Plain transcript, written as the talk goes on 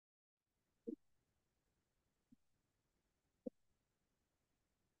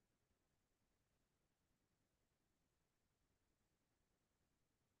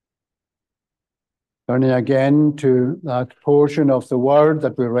Turning again to that portion of the word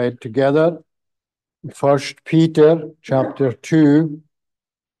that we read together, 1 Peter chapter 2.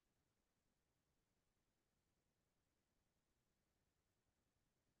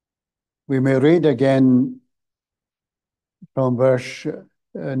 We may read again from verse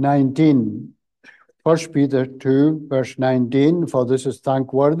 19. 1 Peter 2, verse 19, for this is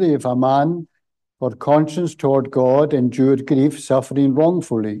thankworthy if a man for conscience toward God endure grief, suffering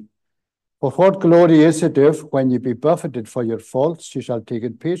wrongfully. For what glory is it if, when ye be buffeted for your faults, ye shall take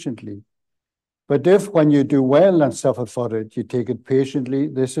it patiently? But if, when you do well and suffer for it, ye take it patiently,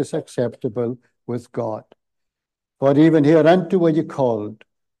 this is acceptable with God. For even hereunto were ye called,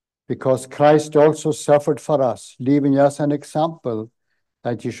 because Christ also suffered for us, leaving us an example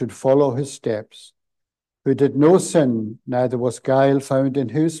that ye should follow his steps, who did no sin, neither was guile found in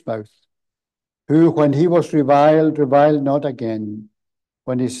his mouth, who, when he was reviled, reviled not again.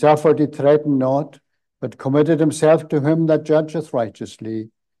 When he suffered, he threatened not, but committed himself to him that judgeth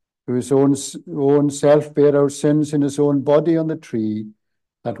righteously, whose own self bare our sins in his own body on the tree,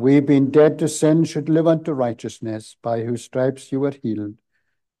 that we, being dead to sin, should live unto righteousness, by whose stripes you were healed.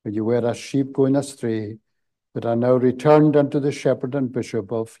 For you were as sheep going astray, but are now returned unto the shepherd and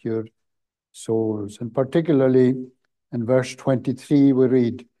bishop of your souls. And particularly in verse 23 we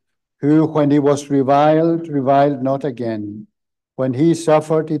read, who, when he was reviled, reviled not again. When he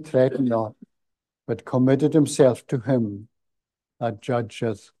suffered, he threatened not, but committed himself to him that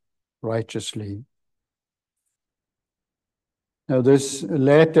judgeth righteously. Now, this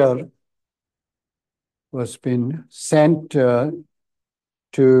letter was being sent to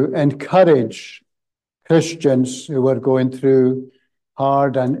encourage Christians who were going through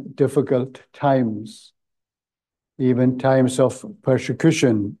hard and difficult times, even times of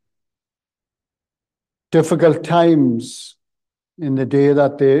persecution. Difficult times in the day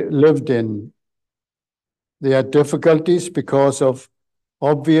that they lived in. They had difficulties because of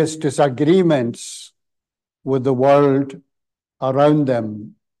obvious disagreements with the world around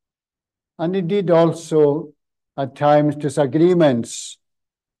them. And indeed also at times disagreements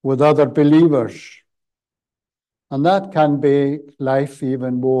with other believers. And that can make life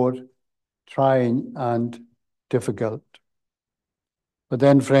even more trying and difficult. But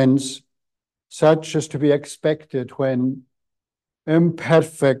then, friends, such is to be expected when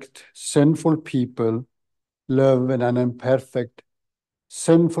imperfect, sinful people live in an imperfect,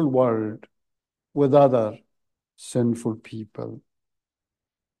 sinful world with other sinful people.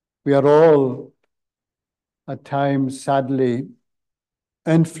 We are all at times sadly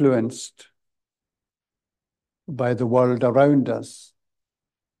influenced by the world around us.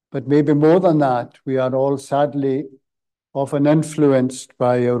 But maybe more than that, we are all sadly often influenced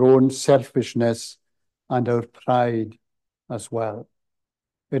by our own selfishness and our pride as well.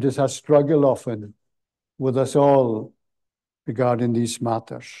 It is a struggle often with us all regarding these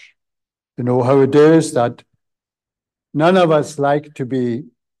matters. You know how it is that none of us like to be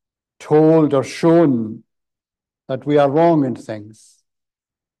told or shown that we are wrong in things.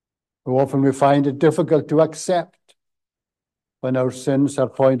 How often we find it difficult to accept when our sins are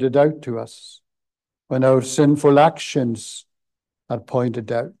pointed out to us, when our sinful actions are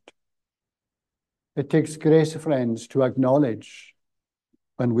pointed out. It takes grace, friends, to acknowledge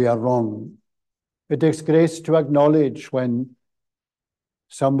when we are wrong. It takes grace to acknowledge when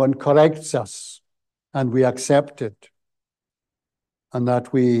someone corrects us and we accept it, and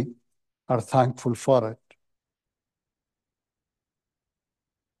that we are thankful for it.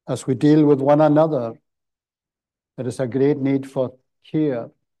 As we deal with one another, there is a great need for care,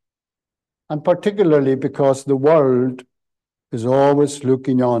 and particularly because the world is always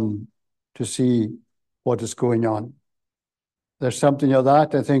looking on to see what is going on. There's something of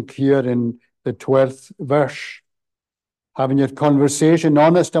that, I think, here in the 12th verse. Having your conversation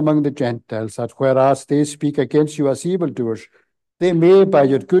honest among the Gentiles, that whereas they speak against you as evildoers, they may, by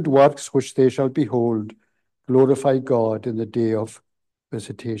your good works which they shall behold, glorify God in the day of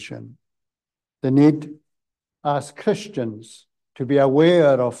visitation. The need as Christians to be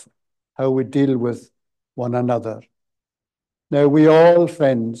aware of how we deal with one another. Now, we all,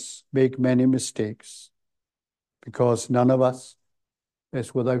 friends, make many mistakes because none of us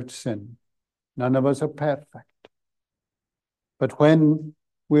is without sin. None of us are perfect. But when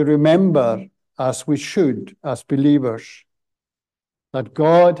we remember, as we should, as believers, that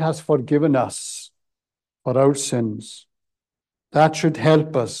God has forgiven us for our sins, that should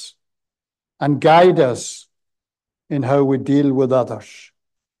help us and guide us in how we deal with others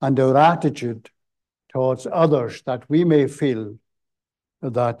and our attitude towards others that we may feel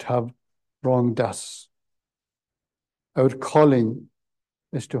that have wronged us. Our calling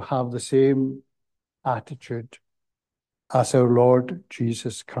is to have the same attitude as our Lord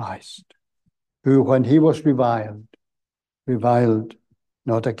Jesus Christ, who, when he was reviled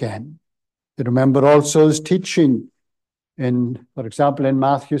not again. You remember also his teaching for example, in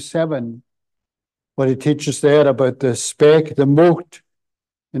Matthew 7, where he teaches there about the mote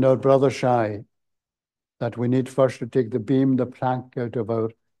in our brother's eye, that we need first to take the plank out of our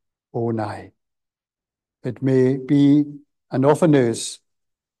own eye. It may be, and often is,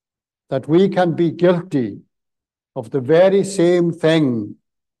 that we can be guilty of the very same thing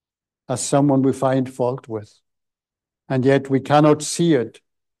as someone we find fault with, and yet we cannot see it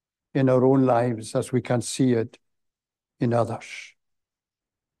in our own lives as we can see it in others.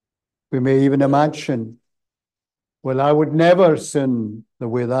 We may even imagine, well, I would never sin the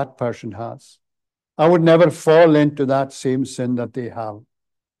way that person has. I would never fall into that same sin that they have.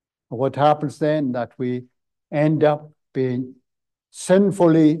 What happens then? That we end up being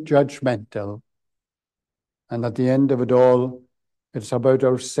sinfully judgmental. And at the end of it all, it's about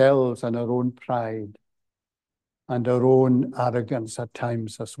ourselves and our own pride and our own arrogance at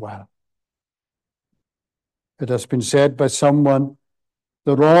times as well. It has been said by someone,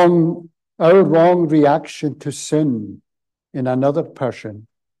 our wrong reaction to sin in another person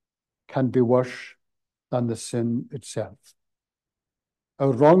can be worse than the sin itself.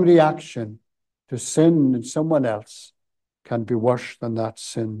 Our wrong reaction to sin in someone else can be worse than that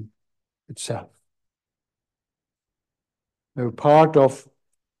sin itself. Now, part of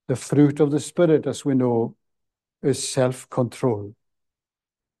the fruit of the Spirit, as we know, is self-control.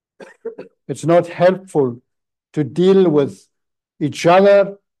 It's not helpful to deal with each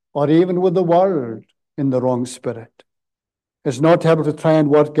other or even with the world in the wrong spirit. It's not helpful to try and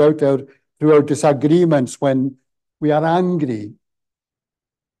work out through our disagreements when we are angry,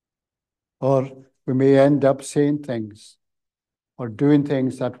 or we may end up saying things or doing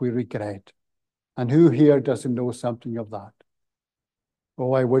things that we regret. And who here doesn't know something of that?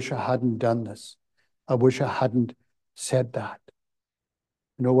 Oh, I wish I hadn't done this. I wish I hadn't said that.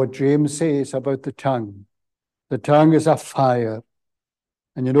 You know what James says about the tongue? The tongue is a fire.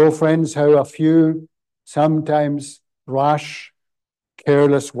 And you know, friends, how a few sometimes rash,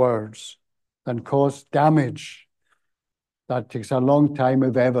 careless words can cause damage that takes a long time,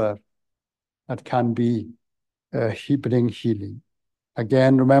 if ever, that can be bring healing.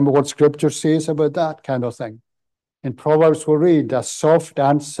 Again, remember what Scripture says about that kind of thing. In Proverbs we read, a soft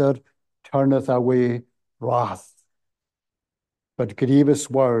answer turneth away wrath, but grievous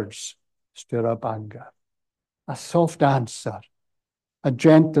words stir up anger. A soft answer, a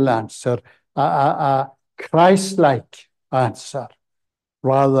gentle answer, a Christ-like answer,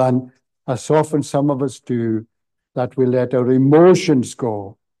 rather than, as often some of us do, that we let our emotions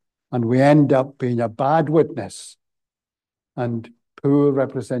go and we end up being a bad witness and poor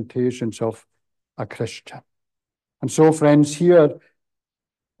representations of a Christian. And so, friends, here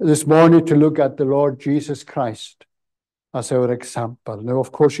this morning to look at the Lord Jesus Christ as our example. Now,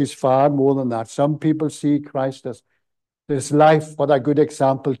 of course, he's far more than that. Some people see Christ as this life, what a good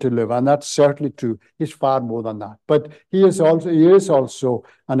example to live, and that's certainly true. He's far more than that. But he is also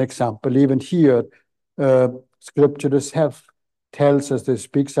an example. Even here, Scripture itself tells us this,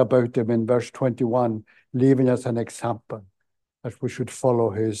 speaks about him in verse 21, leaving us an example that we should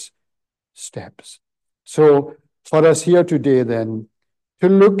follow his steps. So for us here today then, to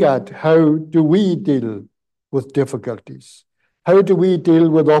look at how do we deal with difficulties? How do we deal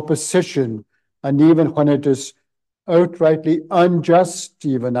with opposition, and even when it is outrightly unjust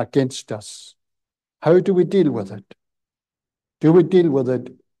even against us? How do we deal with it? Do we deal with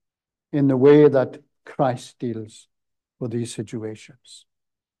it in the way that Christ deals with these situations?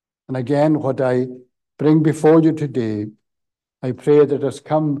 And again, what I bring before you today, I pray that it has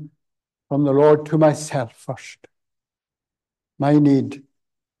come from the Lord to myself first. My need,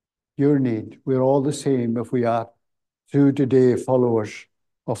 your need, we're all the same if we are through today followers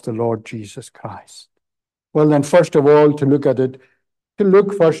of the Lord Jesus Christ. Well, then, first of all, to look at it, to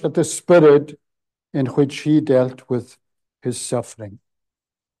look first at the spirit in which he dealt with his suffering.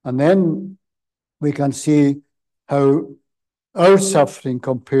 And then we can see how our suffering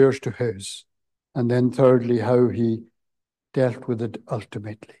compares to his. And then thirdly, how he dealt with it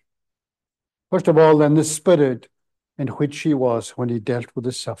ultimately. First of all, then, the spirit in which he was when he dealt with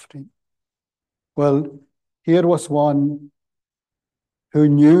his suffering. Well, here was one who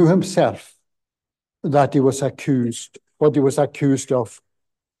knew himself that he was accused, what he was accused of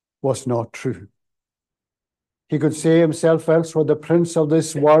was not true. He could say himself elsewhere, the prince of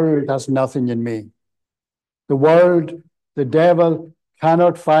this world has nothing in me. The world, the devil,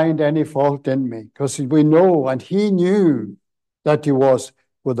 cannot find any fault in me, because we know, and he knew that he was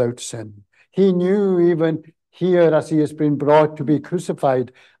without sin. He knew even here as he has been brought to be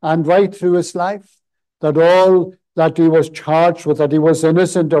crucified and right through his life that all that he was charged with, that he was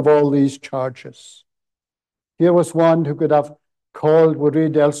innocent of all these charges. Here was one who could have called, we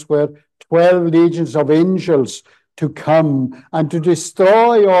read elsewhere, 12 legions of angels to come and to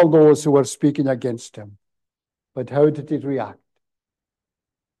destroy all those who were speaking against him. But how did he react?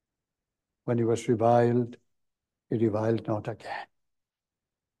 When he was reviled, he reviled not again.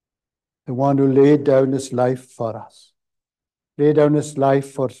 The one who laid down his life for us, laid down his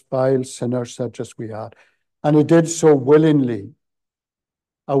life for vile sinners such as we are. And he did so willingly,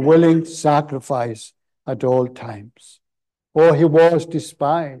 a willing sacrifice at all times. Oh, he was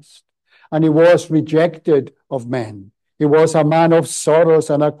despised and he was rejected of men. He was a man of sorrows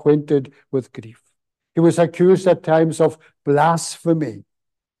and acquainted with grief. He was accused at times of blasphemy,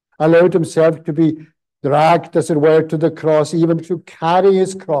 allowed himself to be dragged, as it were, to the cross, even to carry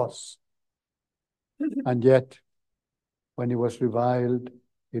his cross. And yet, when he was reviled,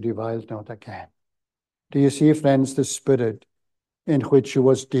 he reviled not again. Do you see, friends, the spirit in which he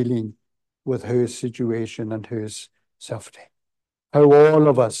was dealing with his situation and his suffering? How all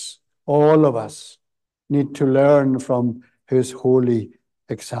of us need to learn from his holy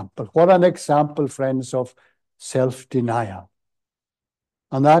example. What an example, friends, of self-denial.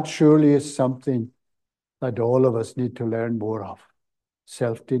 And that surely is something that all of us need to learn more of.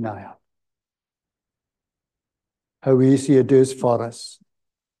 Self-denial. How easy it is for us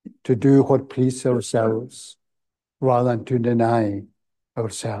to do what pleases ourselves rather than to deny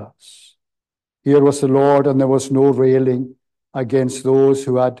ourselves. Here was the Lord, and there was no railing against those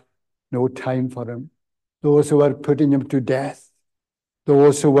who had no time for him, those who were putting him to death,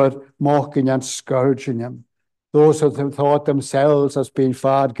 those who were mocking and scourging him, those who thought themselves as being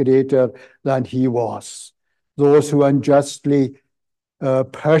far greater than he was, those who unjustly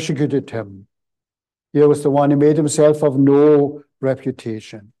persecuted him. Here was the one who made himself of no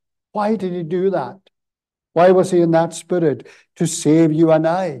reputation. Why did he do that? Why was he in that spirit? To save you and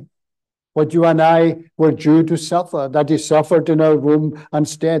I. What you and I were due to suffer, that he suffered in our room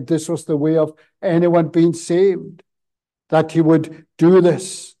instead. This was the way of anyone being saved, that he would do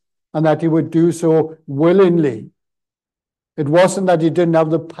this and that he would do so willingly. It wasn't that he didn't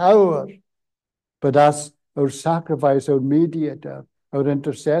have the power, but as our sacrifice, our mediator, our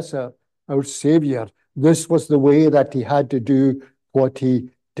intercessor, our savior, this was the way that he had to do what he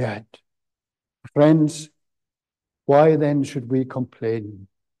did. Friends, why then should we complain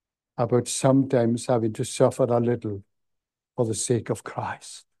about sometimes having to suffer a little for the sake of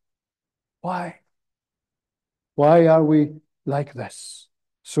Christ? Why? Why are we like this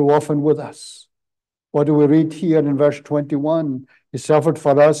so often with us? What do we read here in verse 21? He suffered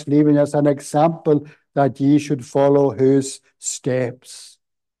for us, leaving us an example that ye should follow his steps.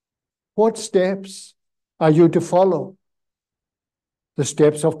 What steps are you to follow? The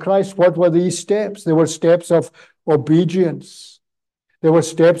steps of Christ. What were these steps? They were steps of obedience. They were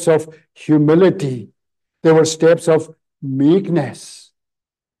steps of humility. They were steps of meekness.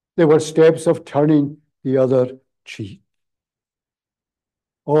 They were steps of turning the other cheek.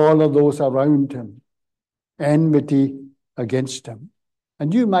 All of those around him, enmity against him.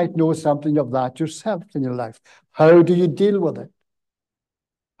 And you might know something of that yourself in your life. How do you deal with it?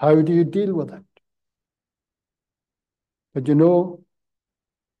 How do you deal with it? But you know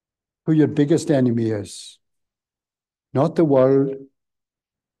who your biggest enemy is? Not the world,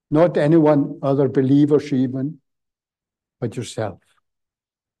 not anyone, other believers even, but yourself.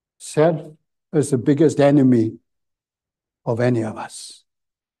 Self is the biggest enemy of any of us.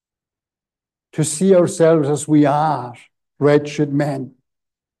 To see ourselves as we are, wretched men.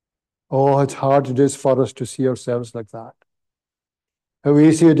 Oh, it's hard it is for us to see ourselves like that. How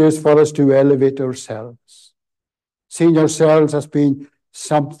easy it is for us to elevate ourselves. Seeing ourselves as being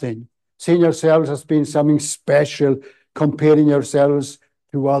something. Seeing ourselves as being something special, comparing ourselves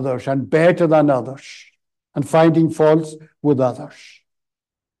to others and better than others, and finding faults with others.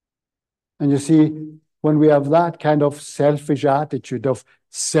 And you see, when we have that kind of selfish attitude of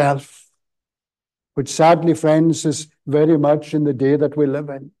self, which sadly, friends, is very much in the day that we live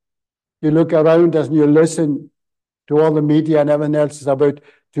in. You look around us and you listen to all the media and everything else is about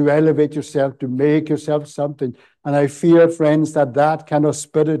to elevate yourself, to make yourself something. And I fear, friends, that that kind of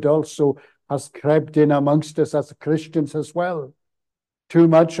spirit also has crept in amongst us as Christians as well. Too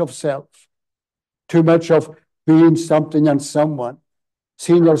much of self, too much of being something and someone,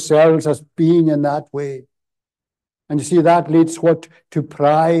 seeing ourselves as being in that way. And you see, that leads what? To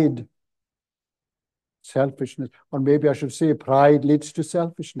pride. Selfishness, or maybe I should say pride leads to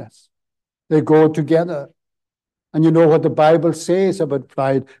selfishness. They go together. And you know what the Bible says about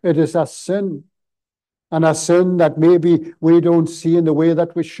pride. It is a sin. And a sin that maybe we don't see in the way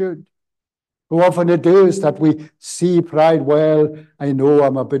that we should. How often it is that we see pride, well, I know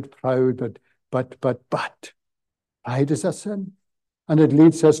I'm a bit proud, but pride is a sin. And it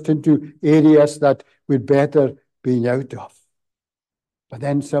leads us into areas that we'd better be out of. But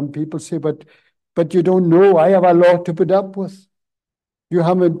then some people say, but you don't know, I have a lot to put up with. You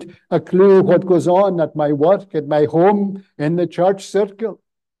haven't a clue what goes on at my work, at my home, in the church circle.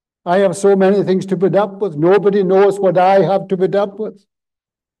 I have so many things to put up with. Nobody knows what I have to put up with.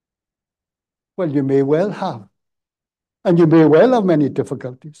 Well, you may well have. And you may well have many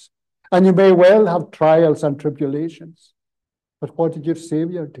difficulties. And you may well have trials and tribulations. But what did your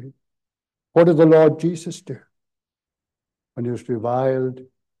Savior do? What did the Lord Jesus do? When he was reviled,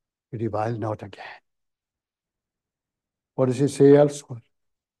 he reviled not again. What does he say elsewhere?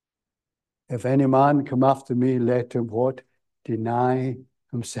 If any man come after me, let him what? Deny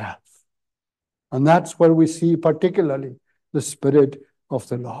himself. And that's where we see particularly the Spirit of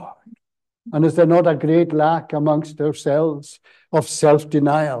the Lord. And is there not a great lack amongst ourselves of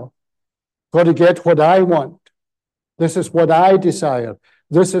self-denial? Got to get what I want. This is what I desire.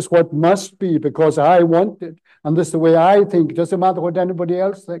 This is what must be because I want it. And this is the way I think. It doesn't matter what anybody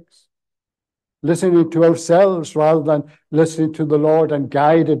else thinks. Listening to ourselves rather than listening to the Lord and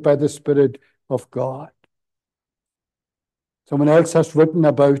guided by the Spirit of God. Someone else has written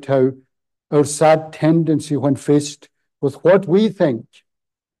about how our sad tendency when faced with what we think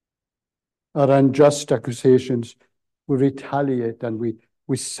are unjust accusations, we retaliate and we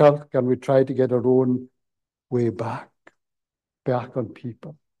sulk and we try to get our own way back on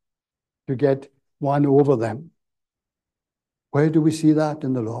people, to get one over them. Where do we see that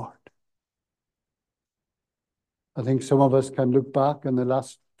in the Lord? I think some of us can look back in the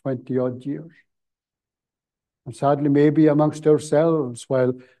last 20-odd years. And sadly, maybe amongst ourselves,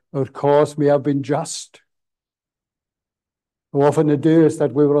 while our cause may have been just, how often it is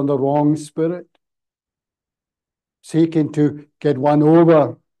that we were on the wrong spirit, seeking to get one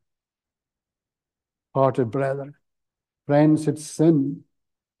over, parted brethren. Friends, it's sin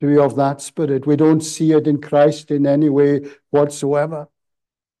to be of that spirit. We don't see it in Christ in any way whatsoever.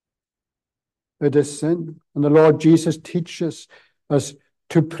 It is sin. And the Lord Jesus teaches us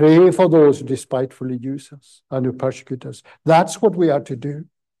to pray for those who despitefully use us and who persecute us. That's what we are to do.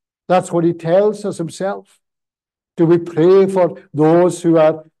 That's what he tells us himself. Do we pray for those who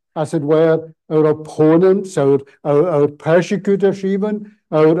are, as it were, our opponents, our persecutors even,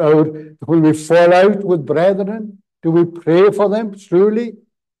 when we fall out with brethren? Do we pray for them truly?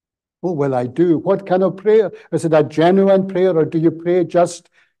 Oh, well, I do. What kind of prayer? Is it a genuine prayer, or do you pray just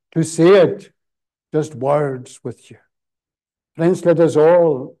to say it? Just words with you. Friends, let us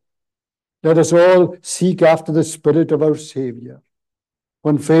all seek after the Spirit of our Savior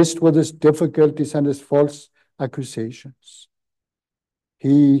when faced with his difficulties and his false accusations.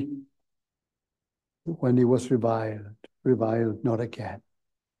 He, when he was reviled not again.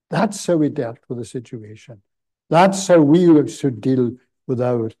 That's how he dealt with the situation. That's how we should deal with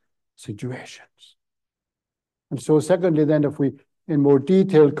our situations. And so secondly, then, if we in more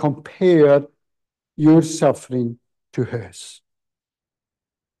detail compare your suffering to his.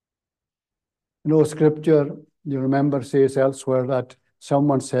 You know, Scripture, you remember, says elsewhere that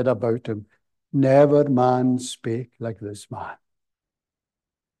someone said about him, never man spake like this man.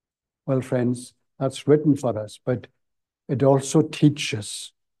 Well, friends, that's written for us, but it also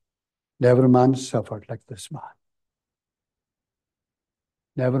teaches never man suffered like this man.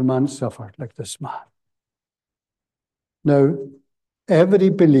 Never man suffered like this man. Now, every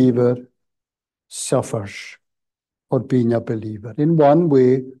believer suffers for being a believer in one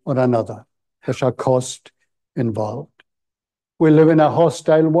way or another. There's a cost involved. We live in a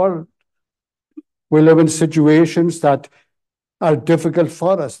hostile world. We live in situations that are difficult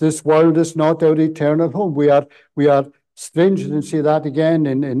for us. This world is not our eternal home. We are strangers, and see that again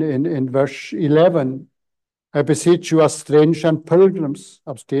in verse 11. I beseech you as strangers and pilgrims,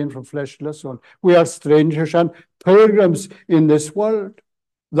 abstain from fleshless one. We are strangers and pilgrims in this world.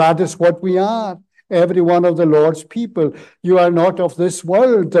 That is what we are. Every one of the Lord's people. You are not of this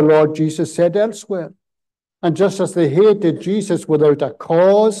world, the Lord Jesus said elsewhere. And just as they hated Jesus without a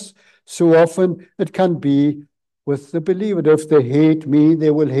cause, so often it can be with the believer. If they hate me,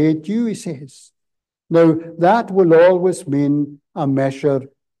 they will hate you, he says. Now, that will always mean a measure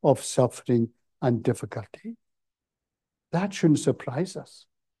of suffering and difficulty. That shouldn't surprise us.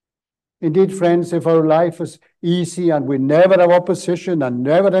 Indeed, friends, if our life is easy and we never have opposition and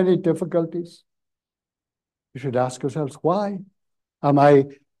never any difficulties, we should ask ourselves, why am I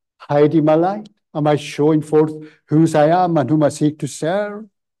hiding my light? Am I showing forth whose I am and whom I seek to serve?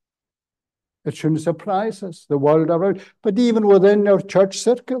 It shouldn't surprise us, the world around. But even within our church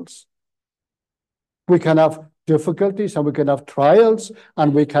circles, we can have difficulties and we can have trials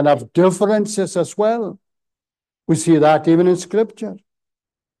and we can have differences as well. We see that even in Scripture.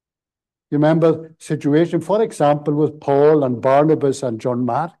 You remember the situation, for example, with Paul and Barnabas and John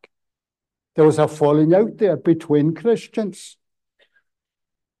Mark. There was a falling out there between Christians.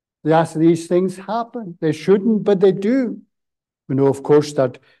 Yes, these things happen. They shouldn't, but they do. We know, of course,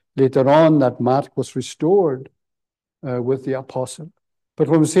 that later on that Mark was restored with the apostle. But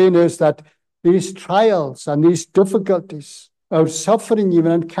what I'm saying is that these trials and these difficulties, our suffering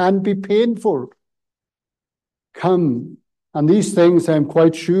even, and can be painful, come. And these things, I'm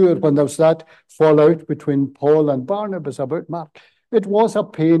quite sure, when there was that fallout between Paul and Barnabas about Mark, it was a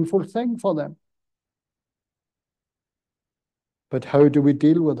painful thing for them. But how do we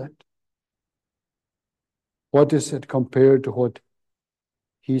deal with it? What is it compared to what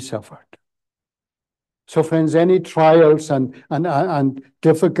he suffered? So, friends, any trials and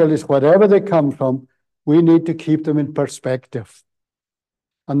difficulties, wherever they come from, we need to keep them in perspective.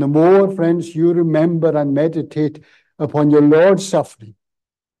 And the more, friends, you remember and meditate upon your Lord's suffering,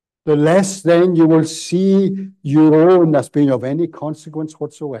 the less then you will see your own as being of any consequence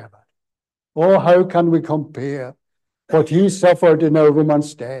whatsoever. Oh, how can we compare what he suffered in our room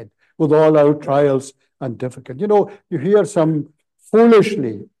instead with all our trials and difficulties? You know, you hear some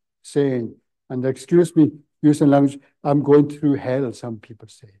foolishly saying, and excuse me using language, I'm going through hell, some people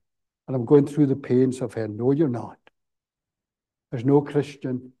say, and I'm going through the pains of hell. No, you're not. There's no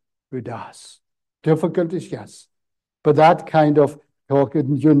Christian who does. Difficulties, yes. But that kind of talk,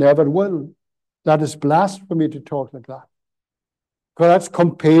 you never will. That is blasphemy to talk like that. Because that's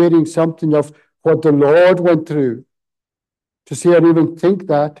comparing something of what the Lord went through. To say or even think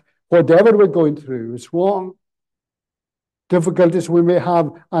that whatever we're going through is wrong. Difficulties we may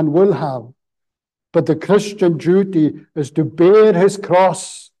have and will have. But the Christian duty is to bear his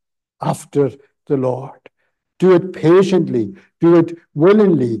cross after the Lord. Do it patiently. Do it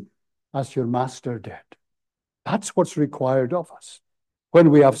willingly, as your master did. That's what's required of us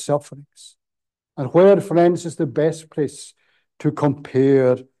when we have sufferings. And where, friends, is the best place to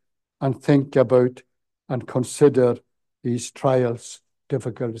compare and think about and consider these trials,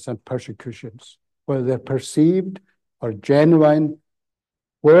 difficulties, and persecutions, whether they're perceived or genuine?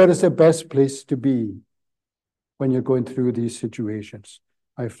 Where is the best place to be when you're going through these situations?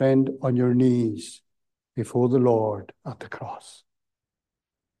 My friend, on your knees before the Lord at the cross.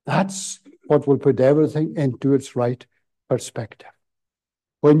 That's what will put everything into its right perspective.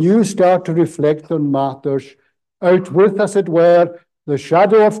 When you start to reflect on matters out with, as it were, the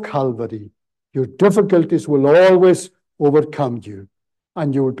shadow of Calvary, your difficulties will always overcome you,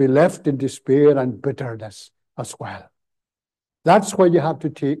 and you will be left in despair and bitterness as well. That's where you have to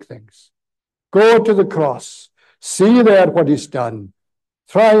take things. Go to the cross. See there what he's done.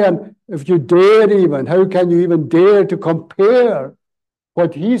 Try and, if you dare even, how can you even dare to compare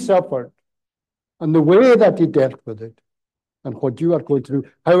what he suffered and the way that he dealt with it and what you are going through,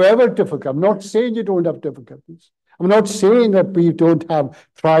 however difficult. I'm not saying you don't have difficulties. I'm not saying that we don't have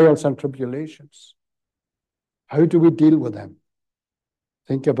trials and tribulations. How do we deal with them?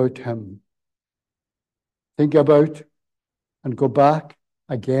 Think about him. Think about and go back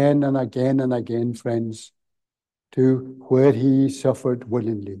again and again and again, friends, to where he suffered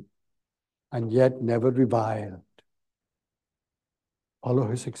willingly and yet never reviled. Follow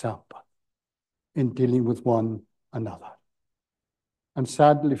his example in dealing with one another. And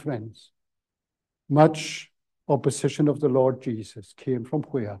sadly, friends, much opposition of the Lord Jesus came from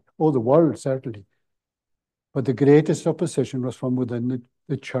where? Oh, the world, certainly. But the greatest opposition was from within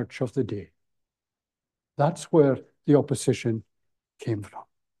the church of the day. That's where the opposition came from.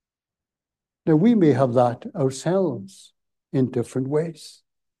 Now, we may have that ourselves in different ways.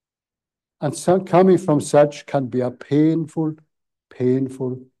 And some coming from such can be a painful,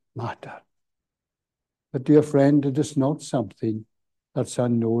 painful matter. But, dear friend, it is not something that's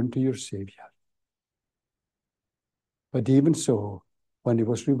unknown to your Savior. But even so, when he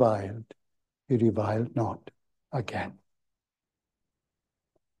was reviled, he reviled not again.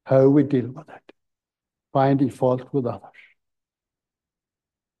 How we deal with it. Finding fault with others.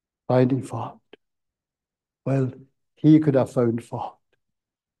 Finding fault. Well, he could have found fault.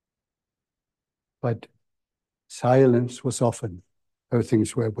 But silence was often how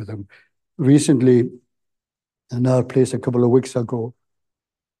things were with him. Recently, in our place a couple of weeks ago,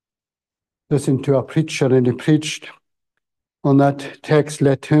 listened to a preacher, and he preached on that text,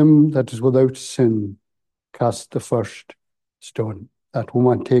 let him that is without sin cast the first stone. that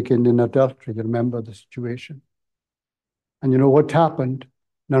woman taken in adultery. You remember the situation. And you know what happened?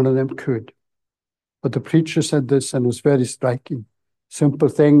 None of them could. But the preacher said this, and it was very striking. Simple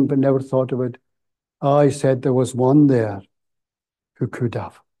thing, but never thought of it. I said there was one there who could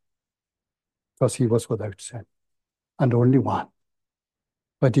have, because he was without sin, and only one.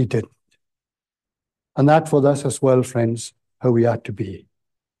 But he didn't. And that for us as well, friends, how we are to be.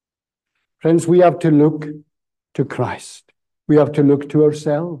 Friends, we have to look to Christ. We have to look to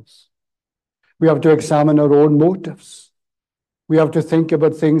ourselves. We have to examine our own motives. We have to think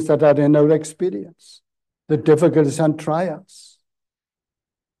about things that are in our experience, the difficulties and trials.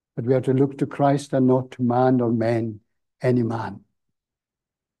 But we have to look to Christ and not to man or men, any man.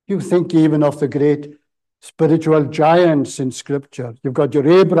 You think even of the great spiritual giants in Scripture. You've got your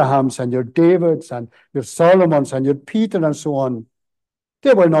Abrahams and your Davids and your Solomons and your Peter and so on.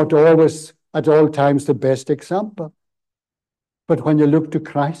 They were not always at all times the best example. But when you look to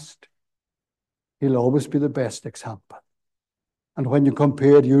Christ, he'll always be the best example. And when you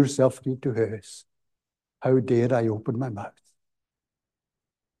compare your suffering to his, how dare I open my mouth?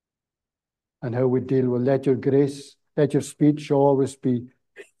 And how we deal with, let your grace, let your speech always be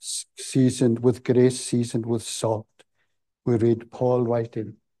seasoned with grace, seasoned with salt. We read Paul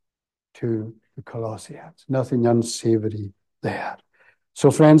writing to the Colossians. Nothing unsavory there.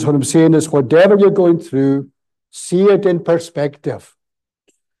 So friends, what I'm saying is, whatever you're going through, see it in perspective.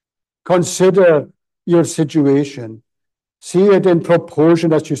 Consider your situation. See it in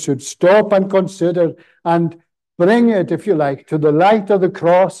proportion as you should. Stop and consider and bring it, if you like, to the light of the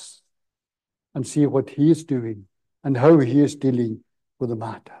cross and see what he is doing and how he is dealing with the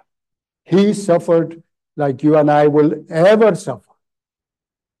matter. He suffered like you and I will ever suffer.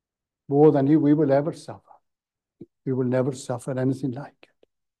 More than we will ever suffer. We will never suffer anything like it.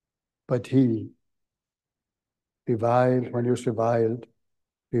 But he reviled, when he was reviled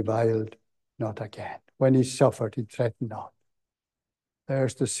not again. When he suffered, he threatened not.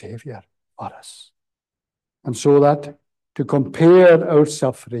 There's the Savior for us. And so that to compare our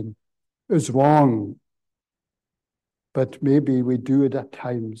suffering is wrong. But maybe we do it at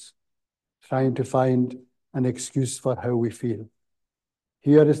times, trying to find an excuse for how we feel.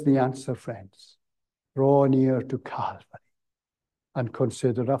 Here is the answer, friends. Draw near to Calvary and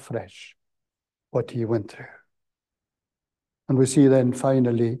consider afresh what he went through. And we see then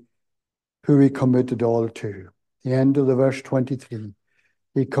finally who he committed all to. The end of the verse 23.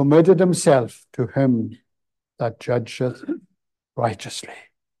 He committed himself to him that judgeth righteously.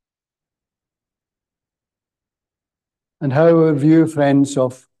 And how a view, friends,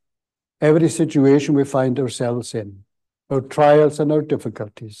 of every situation we find ourselves in, our trials and our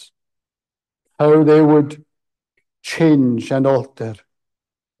difficulties, how they would change and alter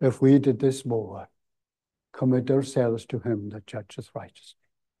if we did this more. Commit ourselves to him that judgeth righteously.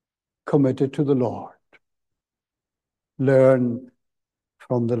 Commit it to the Lord. Learn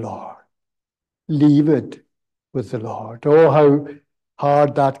from the Lord. Leave it with the Lord. Oh, how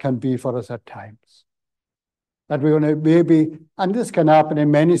hard that can be for us at times. That we're going to maybe, and this can happen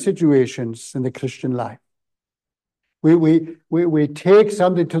in many situations in the Christian life. We take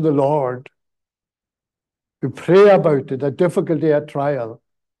something to the Lord. We pray about it, a difficulty, a trial.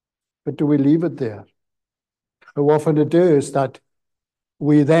 But do we leave it there? How often it is that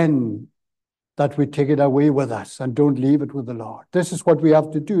we take it away with us and don't leave it with the Lord. This is what we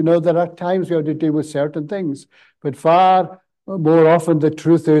have to do. Now, there are times we have to deal with certain things, but far more often the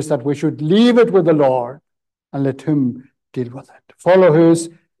truth is that we should leave it with the Lord and let him deal with it. Follow his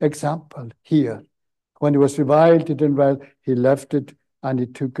example here. When he was reviled, he didn't revile. He left it and he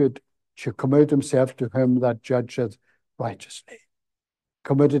took it to commit himself to him that judgeth righteously.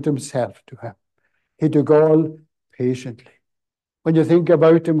 Committed himself to him. He took all patiently. When you think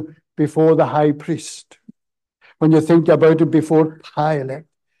about him before the high priest, when you think about him before Pilate,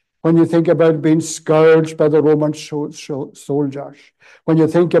 when you think about being scourged by the Roman soldiers, when you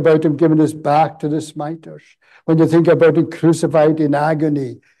think about him giving his back to the smiters, when you think about him crucified in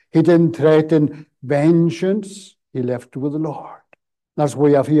agony, he didn't threaten vengeance, he left it with the Lord. That's what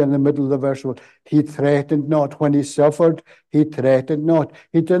we have here in the middle of the verse. He threatened not. When he suffered, he threatened not.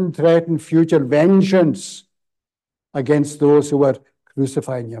 He didn't threaten future vengeance against those who were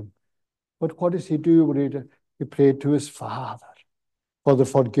crucifying him. But what does he do? He prayed to his Father for the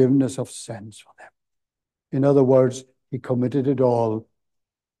forgiveness of sins for them. In other words, he committed it all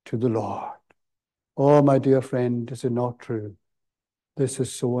to the Lord. Oh, my dear friend, is it not true? This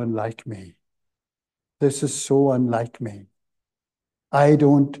is so unlike me. This is so unlike me. I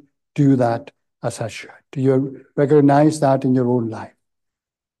don't do that as I should. Do you recognize that in your own life?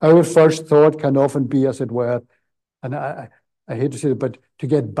 Our first thought can often be, as it were, and I hate to say it, but to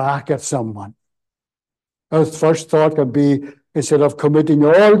get back at someone. Our first thought can be, instead of committing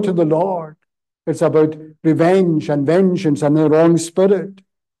all to the Lord, it's about revenge and vengeance and the wrong spirit.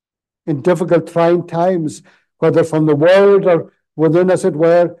 In difficult, trying times, whether from the world or within, as it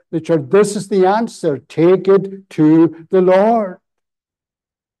were, the church, this is the answer. Take it to the Lord.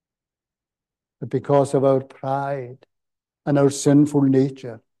 But because of our pride and our sinful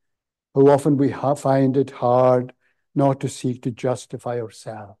nature, how often we find it hard not to seek to justify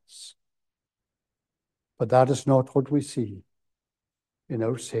ourselves. But that is not what we see in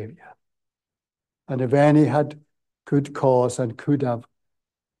our Savior. And if any had good cause and could have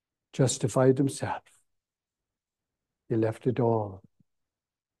justified himself, he left it all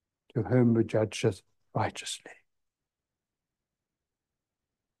to him who judges righteously.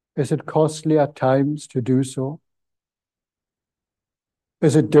 Is it costly at times to do so?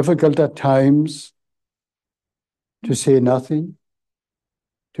 Is it difficult at times to say nothing,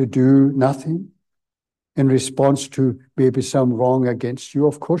 to do nothing in response to maybe some wrong against you?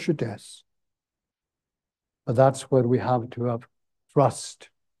 Of course it is. But that's where we have to have trust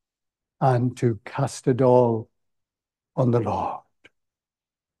and to cast it all on the Lord.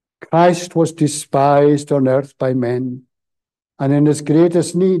 Christ was despised on earth by men, and in his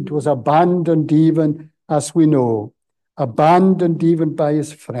greatest need was abandoned, even as we know, abandoned even by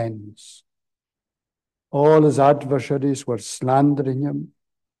his friends. All his adversaries were slandering him,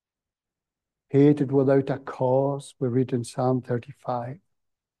 hated without a cause, we read in Psalm 35.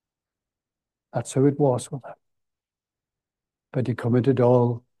 That's how it was with him. But he committed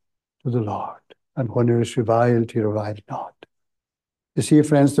all to the Lord, and when he was reviled, he reviled not. You see,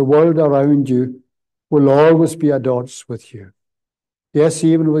 friends, the world around you will always be at odds with you. Yes,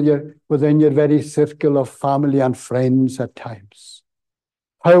 even within your very circle of family and friends at times.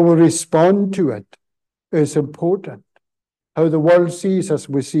 How we respond to it is important. How the world sees us,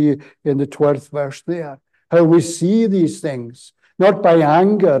 we see in the 12th verse there. How we see these things, not by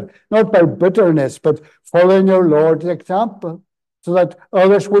anger, not by bitterness, but following our Lord's example, so that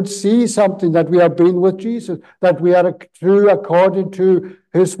others would see something, that we have been with Jesus, that we are true according to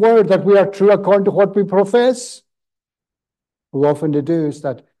his word, that we are true according to what we profess. How often it is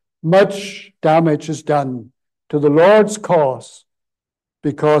that much damage is done to the Lord's cause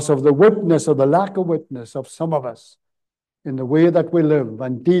because of the witness or the lack of witness of some of us in the way that we live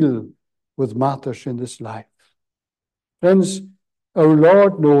and deal with matters in this life. Friends, our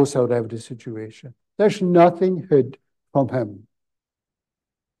Lord knows our every situation. There's nothing hid from him.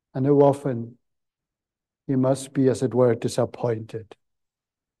 And how often he must be, as it were, disappointed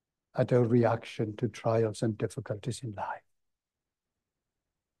at our reaction to trials and difficulties in life.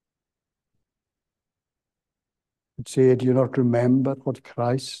 He'd say, do you not remember what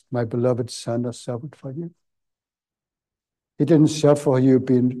Christ, my beloved Son, has suffered for you? He didn't suffer you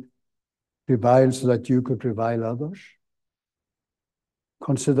being reviled so that you could revile others.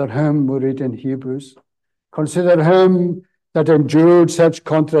 Consider him, we read in Hebrews. Consider him that endured such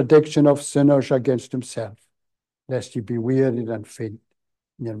contradiction of sinners against himself, lest you be wearied and faint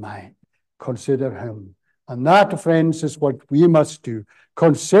in your mind. Consider him. And that, friends, is what we must do.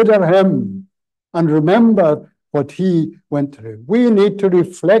 Consider him and remember what he went through. We need to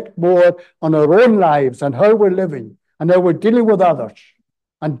reflect more on our own lives and how we're living and how we're dealing with others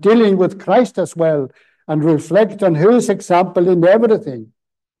and dealing with Christ as well, and reflect on his example in everything.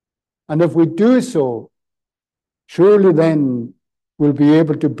 And if we do so, surely then we'll be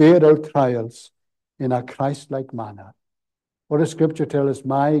able to bear our trials in a Christ-like manner. What does Scripture tell us?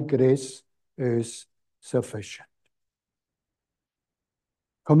 My grace is sufficient.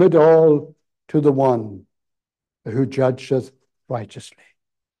 Commit all to the one who judgeth righteously.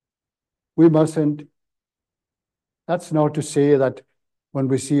 We mustn't, that's not to say that when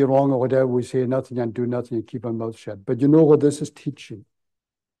we see wrong or whatever, we say nothing and do nothing and keep our mouth shut. But you know what this is teaching.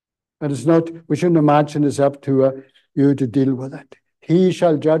 And it's not, we shouldn't imagine it's up to you to deal with it. He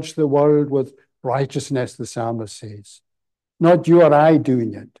shall judge the world with righteousness, the psalmist says. Not you or I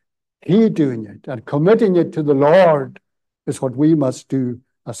doing it. He doing it and committing it to the Lord is what we must do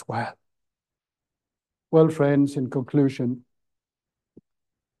as well. Well, friends, in conclusion,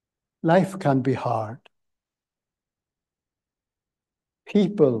 life can be hard.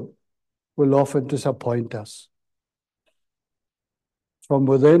 People will often disappoint us from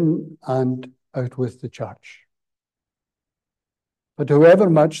within and out with the church. But however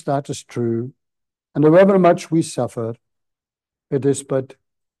much that is true, and however much we suffer, it is but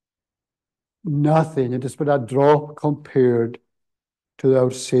nothing. It is but a drop compared to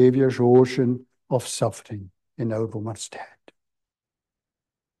our Saviour's ocean of suffering in our Roman stead.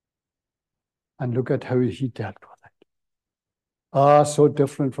 And look at how he dealt with it. are so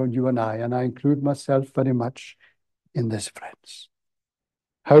different from you and I include myself very much in this, friends.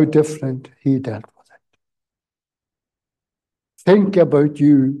 How different he dealt with it. Think about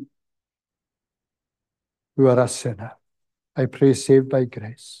you who are a sinner. I pray saved by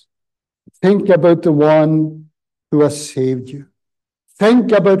grace. Think about the one who has saved you.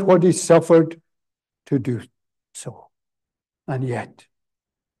 Think about what he suffered to do so. And yet,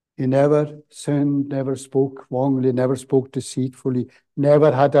 he never sinned, never spoke wrongly, never spoke deceitfully,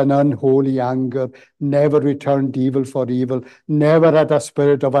 never had an unholy anger, never returned evil for evil, never had a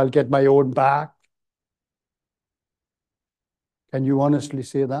spirit of, I'll get my own back. Can you honestly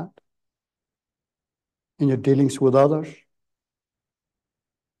say that in your dealings with others?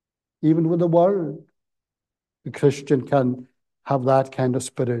 Even with the world, the Christian can have that kind of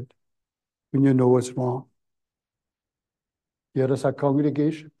spirit when you know it's wrong. Here is a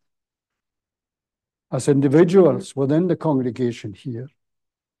congregation. As individuals within the congregation here,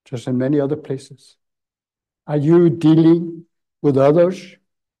 just in many other places, are you dealing with others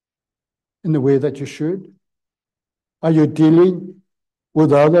in the way that you should? Are you dealing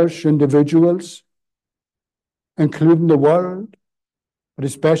with others, individuals, including the world, but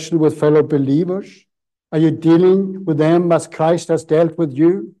especially with fellow believers? Are you dealing with them as Christ has dealt with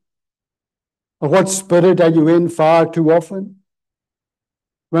you? Or what spirit are you in far too often?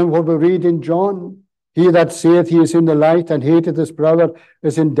 When what we read in John, he that saith he is in the light and hateth his brother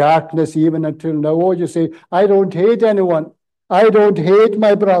is in darkness even until now. Oh, you say, I don't hate anyone. I don't hate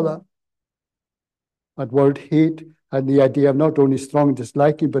my brother. That word hate had the idea of not only strong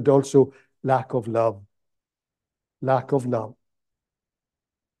disliking, but also lack of love. Lack of love.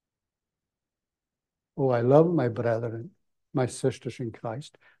 Oh, I love my brethren, my sisters in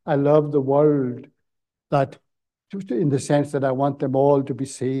Christ. I love the world, that in the sense that I want them all to be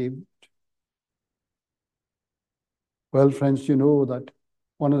saved. Well, friends, you know that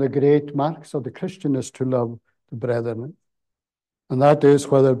one of the great marks of the Christian is to love the brethren. And that is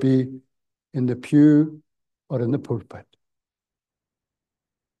whether it be in the pew or in the pulpit.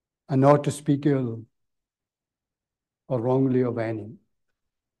 And not to speak ill or wrongly of any.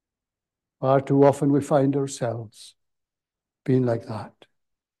 Far too often we find ourselves being like that.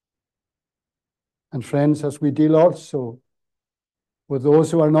 And friends, as we deal also with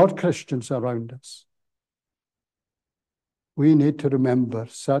those who are not Christians around us, we need to remember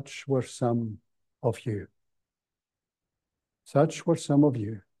such were some of you. Such were some of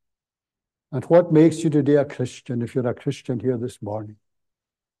you. And what makes you today a Christian, if you're a Christian here this morning?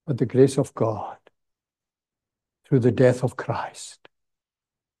 But the grace of God through the death of Christ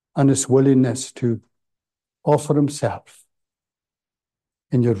and his willingness to offer himself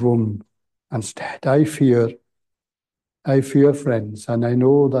in your room instead. I fear, friends, and I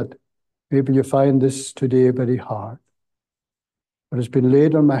know that maybe you find this today very hard, but it's been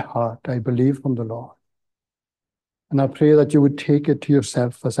laid on my heart, I believe, from the Lord. And I pray that you would take it to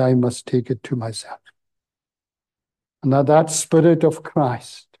yourself as I must take it to myself. And that spirit of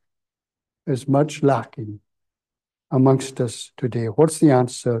Christ is much lacking amongst us today. What's the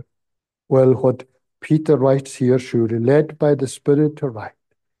answer? Well, what Peter writes here, surely, led by the Spirit to write.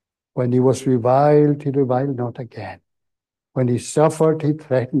 When he was reviled, he reviled not again. When he suffered, he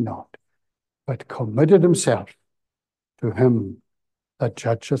threatened not, but committed himself to him that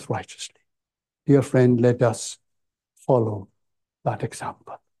judgeth righteously. Dear friend, let us follow that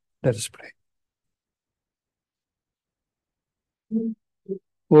example. Let us pray.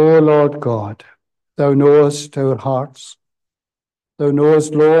 O Lord God, thou knowest our hearts. Thou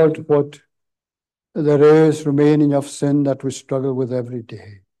knowest, Lord, what there is remaining of sin that we struggle with every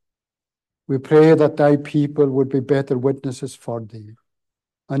day. We pray that thy people would be better witnesses for thee.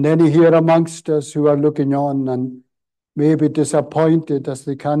 And any here amongst us who are looking on and may be disappointed, as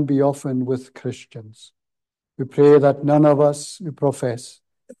they can be often with Christians, we pray that none of us who profess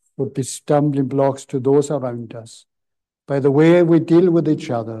would be stumbling blocks to those around us by the way we deal with each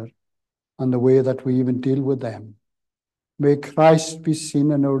other and the way that we even deal with them. May Christ be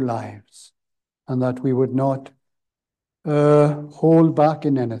seen in our lives, and that we would not hold back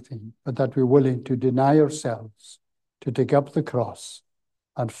in anything, but that we're willing to deny ourselves, to take up the cross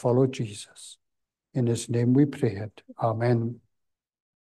and follow Jesus. In his name we pray it. Amen.